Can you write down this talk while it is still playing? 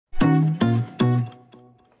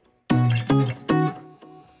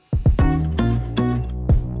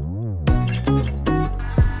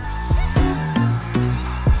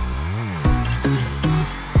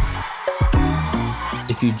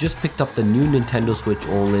If you just picked up the new Nintendo Switch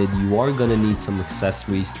OLED, you are gonna need some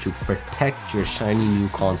accessories to protect your shiny new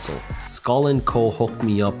console. Skull & Co hooked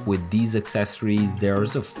me up with these accessories.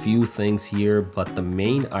 There's a few things here, but the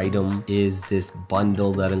main item is this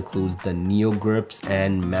bundle that includes the NeoGrips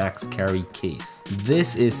and Maxcarry case.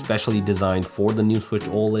 This is specially designed for the new Switch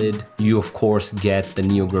OLED. You of course get the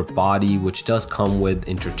NeoGrip body, which does come with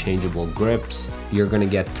interchangeable grips. You're gonna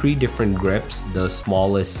get 3 different grips: the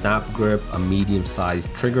smallest snap grip, a medium-sized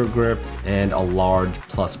trigger grip, and a large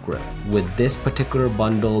plus grip. With this particular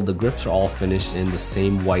bundle, the grips are all finished in the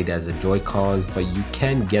same white as the Joy-Cons, but you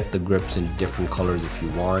can get the grips in different colors if you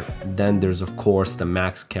want. Then there's of course the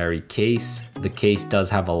Maxcarry case. The case does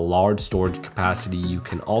have a large storage capacity. You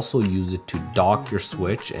can also use it to dock your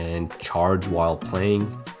Switch and charge while playing.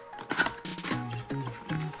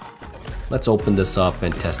 Let's open this up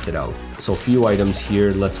and test it out. So a few items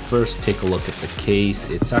here. Let's first take a look at the case.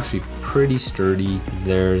 It's actually pretty sturdy.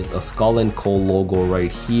 There's a Skull & Co logo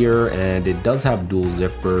right here, and it does have dual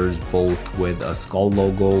zippers, both with a Skull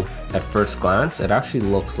logo. At first glance, it actually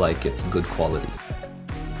looks like it's good quality.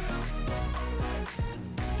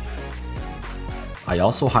 I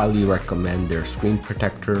also highly recommend their screen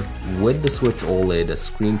protector. With the Switch OLED, a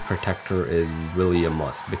screen protector is really a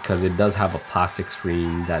must because it does have a plastic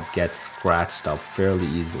screen that gets scratched up fairly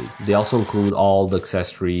easily. They also include all the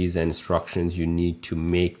accessories and instructions you need to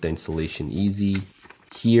make the installation easy.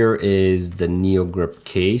 Here is the NeoGrip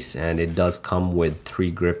case, and it does come with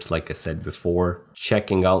 3 grips like I said before.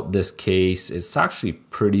 Checking out this case, it's actually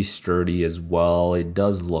pretty sturdy as well. It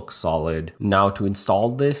does look solid. Now to install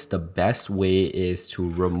this, the best way is to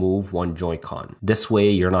remove one Joy-Con. This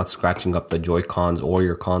way you're not scratching up the Joy-Cons or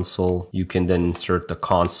your console. You can then insert the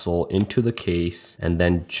console into the case and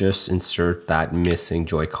then just insert that missing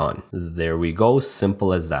Joy-Con. There we go,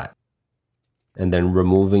 simple as that. And then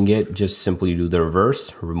removing it, just simply do the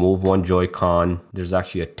reverse, remove one Joy-Con. There's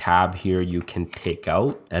actually a tab here you can take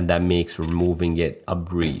out, and that makes removing it a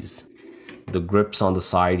breeze. The grips on the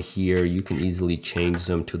side here, you can easily change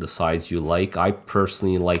them to the size you like. I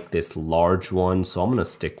personally like this large one, so I'm gonna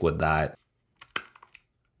stick with that.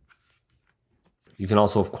 You can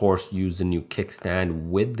also of course use the new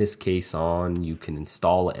kickstand with this case on. You can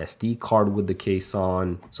install a SD card with the case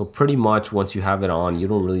on. So pretty much once you have it on, you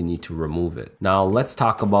don't really need to remove it. Now let's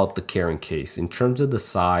talk about the carrying case. In terms of the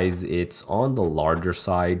size, it's on the larger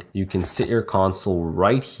side. You can sit your console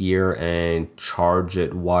right here and charge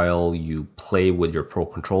it while you play with your Pro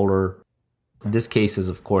Controller. This case is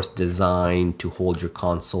of course designed to hold your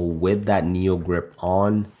console with that NeoGrip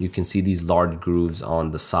on. You can see these large grooves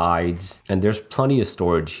on the sides, and there's plenty of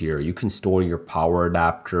storage here. You can store your power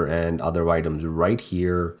adapter and other items right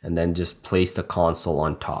here, and then just place the console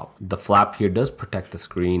on top. The flap here does protect the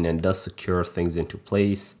screen and does secure things into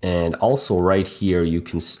place. And also right here, you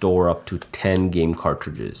can store up to 10 game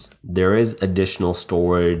cartridges. There is additional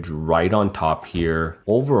storage right on top here.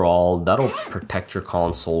 Overall, that'll protect your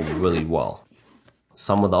console really well.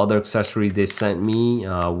 Some of the other accessories they sent me,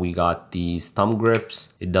 we got these thumb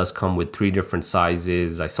grips. It does come with 3 different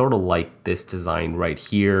sizes. I sort of like this design right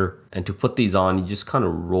here. And to put these on, you just kind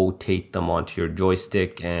of rotate them onto your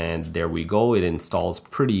joystick, and there we go. It installs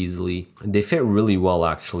pretty easily. They fit really well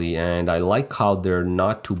actually, and I like how they're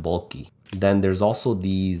not too bulky. Then there's also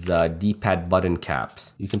these D-pad button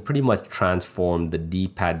caps. You can pretty much transform the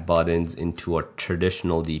D-pad buttons into a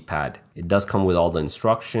traditional D-pad. It does come with all the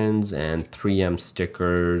instructions and 3M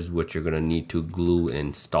stickers, which you're gonna need to glue and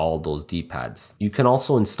install those D-pads. You can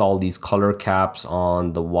also install these color caps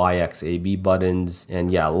on the YXAB buttons.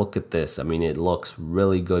 And yeah, look at this. I mean, it looks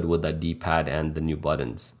really good with the D-pad and the new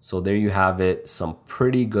buttons. So there you have it. Some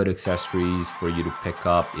pretty good accessories for you to pick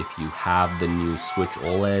up if you have the new Switch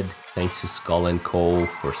OLED. Thanks to Skull & Co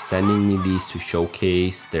for sending me these to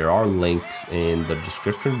showcase. There are links in the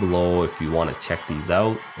description below if you want to check these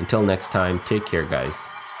out. Until next time, take care guys.